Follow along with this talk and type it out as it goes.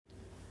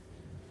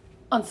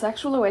on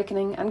sexual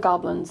awakening and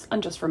goblins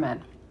and Just for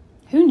Men.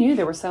 Who knew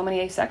there were so many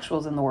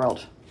asexuals in the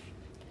world?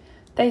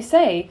 They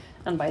say,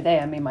 and by they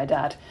I mean my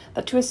dad,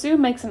 that to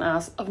assume makes an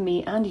ass of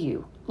me and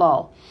you,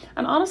 lol.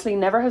 And honestly,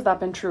 never has that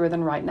been truer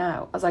than right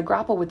now, as I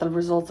grapple with the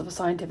results of a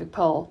scientific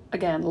poll,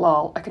 again,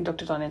 lol, I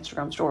conducted on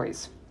Instagram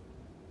stories.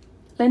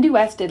 Lindy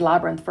West did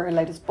Labyrinth for her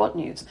latest butt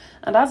news,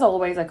 and as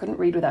always, I couldn't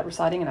read without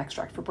reciting an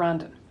extract for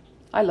Brandon.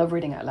 I love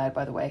reading out loud,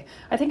 by the way.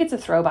 I think it's a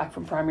throwback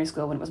from primary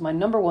school when it was my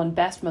number one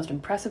best, most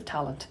impressive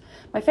talent.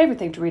 My favourite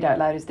thing to read out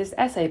loud is this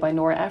essay by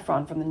Nora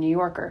Ephron from The New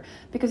Yorker,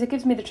 because it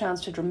gives me the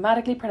chance to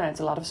dramatically pronounce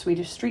a lot of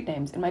Swedish street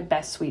names in my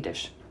best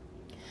Swedish.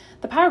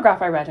 The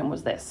paragraph I read him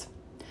was this.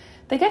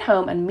 They get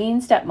home and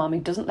mean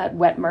stepmommy doesn't let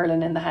wet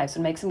Merlin in the house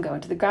and makes him go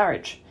into the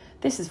garage.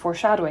 This is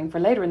foreshadowing for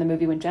later in the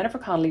movie when Jennifer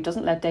Connelly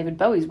doesn't let David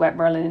Bowie's wet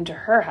Merlin into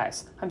her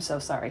house. I'm so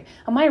sorry.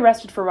 Am I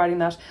arrested for writing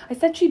that? I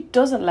said she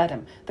doesn't let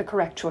him. The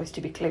correct choice,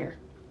 to be clear.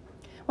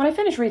 When I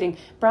finished reading,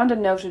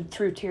 Brandon noted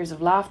through tears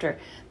of laughter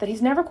that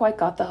he's never quite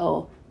got the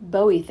whole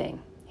Bowie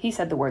thing. He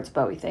said the words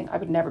Bowie thing. I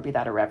would never be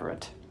that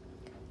irreverent.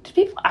 Did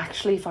people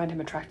actually find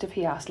him attractive?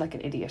 He asked like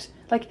an idiot.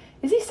 Like,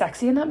 is he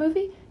sexy in that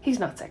movie? He's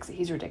not sexy.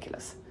 He's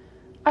ridiculous.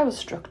 I was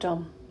struck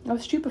dumb. I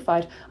was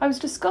stupefied. I was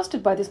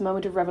disgusted by this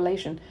moment of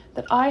revelation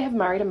that I have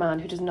married a man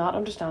who does not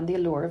understand the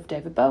allure of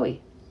David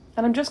Bowie.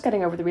 And I'm just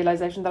getting over the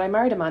realisation that I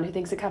married a man who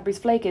thinks a Cadbury's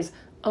flake is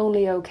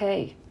only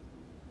okay.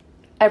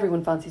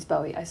 Everyone fancies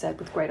Bowie, I said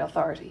with great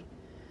authority.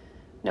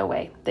 No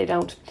way, they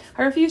don't.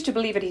 I refuse to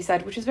believe it, he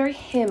said, which is very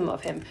him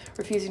of him,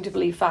 refusing to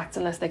believe facts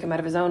unless they come out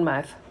of his own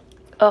mouth.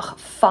 Ugh,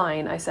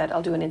 fine, I said,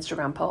 I'll do an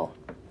Instagram poll.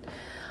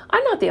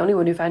 I'm not the only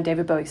one who found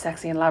David Bowie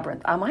sexy in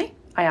Labyrinth, am I?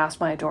 I asked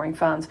my adoring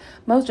fans,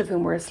 most of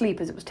whom were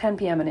asleep as it was 10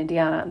 p.m. in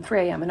Indiana and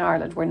 3 a.m. in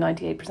Ireland, where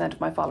 98% of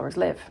my followers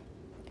live.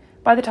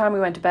 By the time we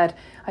went to bed,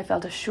 I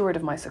felt assured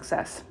of my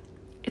success.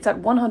 It's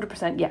at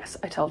 100% yes,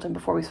 I told him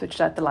before we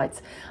switched out the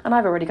lights, and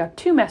I've already got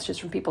 2 messages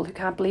from people who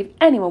can't believe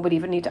anyone would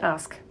even need to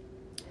ask.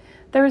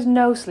 There is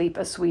no sleep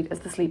as sweet as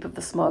the sleep of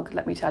the smug,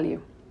 let me tell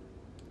you.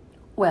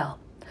 Well,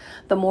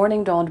 the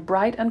morning dawned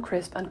bright and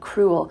crisp and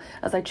cruel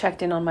as I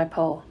checked in on my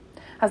poll.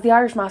 As the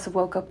Irish Massive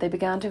woke up, they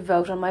began to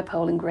vote on my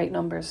poll in great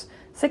numbers.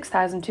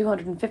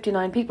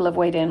 6,259 people have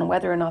weighed in on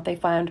whether or not they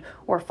found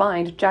or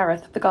find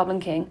Jareth, the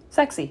Goblin King,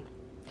 sexy.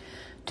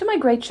 To my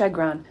great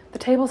chagrin, the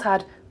tables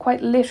had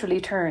quite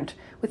literally turned,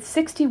 with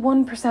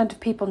 61% of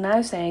people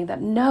now saying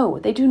that no,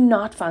 they do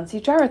not fancy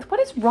Jareth. What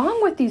is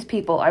wrong with these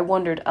people? I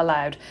wondered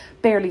aloud,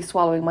 barely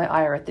swallowing my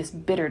ire at this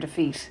bitter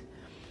defeat.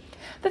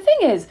 The thing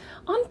is,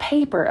 on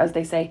paper, as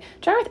they say,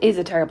 Jareth is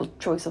a terrible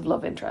choice of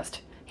love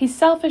interest. He's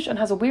selfish and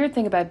has a weird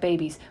thing about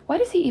babies. Why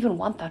does he even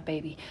want that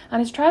baby? And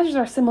his trousers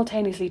are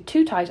simultaneously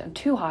too tight and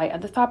too high,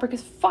 and the fabric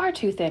is far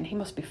too thin. He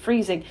must be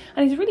freezing,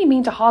 and he's really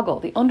mean to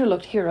Hoggle, the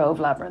underlooked hero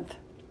of Labyrinth.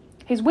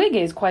 His wig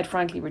is, quite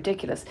frankly,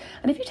 ridiculous,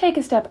 and if you take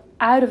a step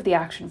out of the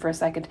action for a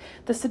second,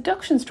 the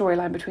seduction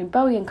storyline between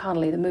Bowie and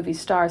Connelly, the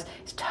movie's stars,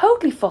 is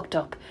totally fucked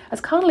up,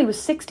 as Connelly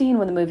was 16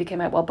 when the movie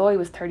came out, while Bowie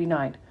was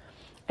 39.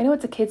 I know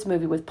it's a kids'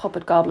 movie with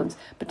puppet goblins,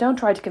 but don't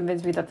try to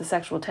convince me that the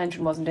sexual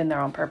tension wasn't in there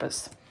on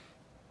purpose.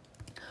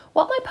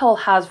 What my poll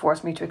has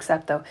forced me to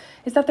accept, though,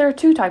 is that there are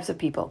 2 types of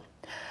people.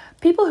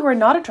 People who are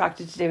not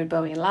attracted to David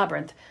Bowie in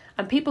Labyrinth,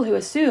 and people who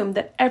assume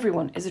that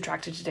everyone is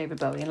attracted to David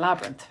Bowie in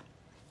Labyrinth.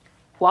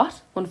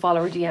 What? One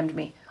follower DM'd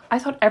me. I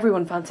thought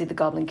everyone fancied the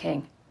Goblin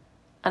King.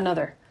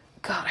 Another.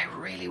 God, I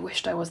really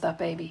wished I was that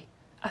baby.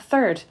 A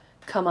third.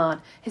 Come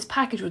on, his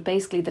package was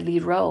basically the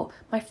lead role.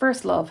 My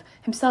first love,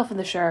 himself and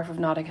the Sheriff of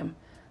Nottingham.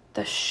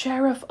 The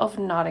Sheriff of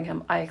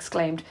Nottingham, I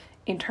exclaimed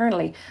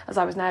internally, as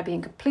I was now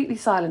being completely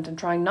silent and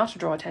trying not to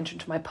draw attention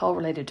to my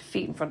poll-related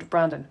defeat in front of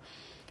Brandon.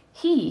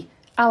 He,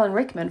 Alan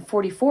Rickman,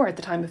 44 at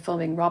the time of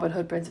filming Robin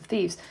Hood, Prince of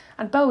Thieves,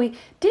 and Bowie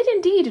did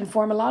indeed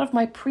inform a lot of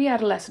my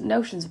pre-adolescent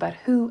notions about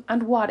who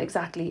and what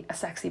exactly a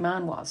sexy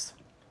man was.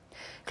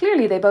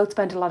 Clearly, they both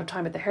spent a lot of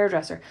time at the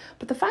hairdresser,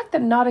 but the fact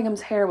that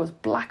Nottingham's hair was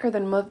blacker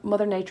than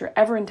Mother Nature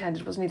ever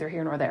intended was neither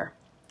here nor there.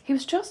 He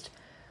was just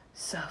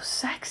so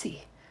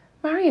sexy.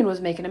 Marion was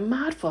making a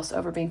mad fuss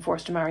over being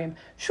forced to marry him.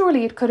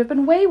 Surely it could have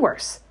been way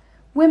worse.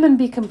 Women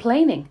be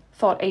complaining,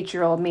 thought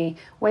 8-year-old me,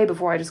 way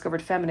before I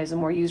discovered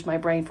feminism or used my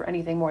brain for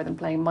anything more than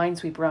playing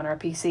Minesweeper on our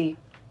PC.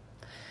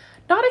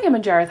 Nottingham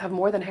and Jareth have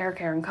more than hair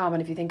care in common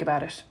if you think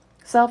about it.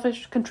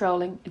 Selfish,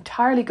 controlling,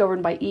 entirely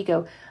governed by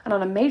ego, and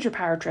on a major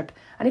power trip.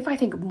 And if I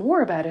think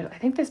more about it, I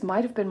think this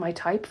might have been my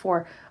type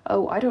for,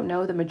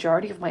 the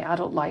majority of my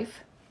adult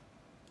life.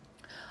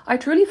 I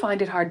truly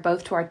find it hard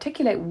both to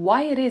articulate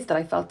why it is that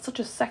I felt such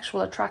a sexual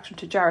attraction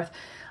to Jareth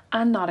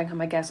and Nottingham,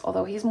 I guess,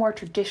 although he's more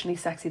traditionally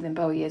sexy than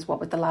Bowie is, what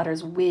with the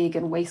latter's wig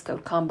and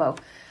waistcoat combo,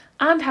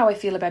 and how I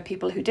feel about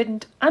people who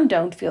didn't and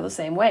don't feel the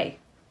same way.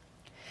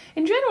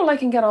 In general, I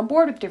can get on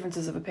board with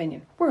differences of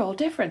opinion. We're all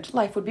different,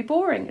 life would be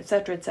boring,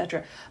 etc.,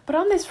 etc. But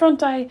on this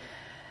front, it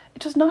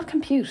does not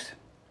compute.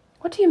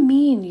 What do you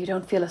mean you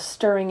don't feel a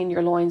stirring in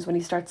your loins when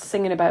he starts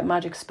singing about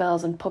magic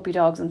spells and puppy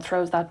dogs and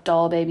throws that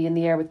doll baby in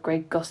the air with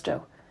great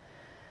gusto?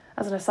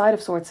 As an aside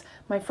of sorts,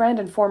 my friend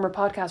and former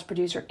podcast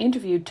producer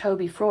interviewed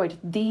Toby Freud,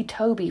 the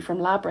Toby from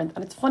Labyrinth,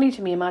 and it's funny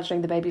to me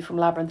imagining the baby from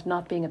Labyrinth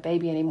not being a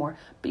baby anymore,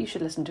 but you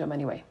should listen to him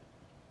anyway.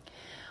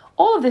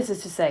 All of this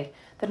is to say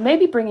that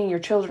maybe bringing your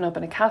children up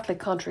in a Catholic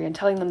country and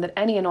telling them that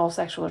any and all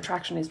sexual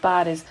attraction is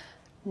bad is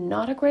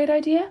not a great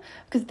idea,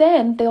 because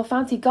then they'll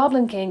fancy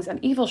goblin kings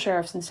and evil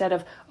sheriffs instead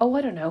of, oh,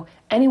 I don't know,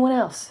 anyone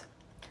else.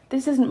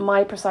 This isn't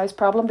my precise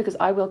problem, because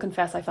I will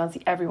confess I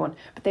fancy everyone,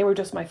 but they were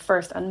just my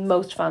first and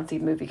most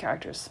fancied movie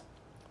characters.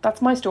 That's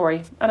my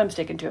story, and I'm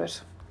sticking to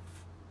it.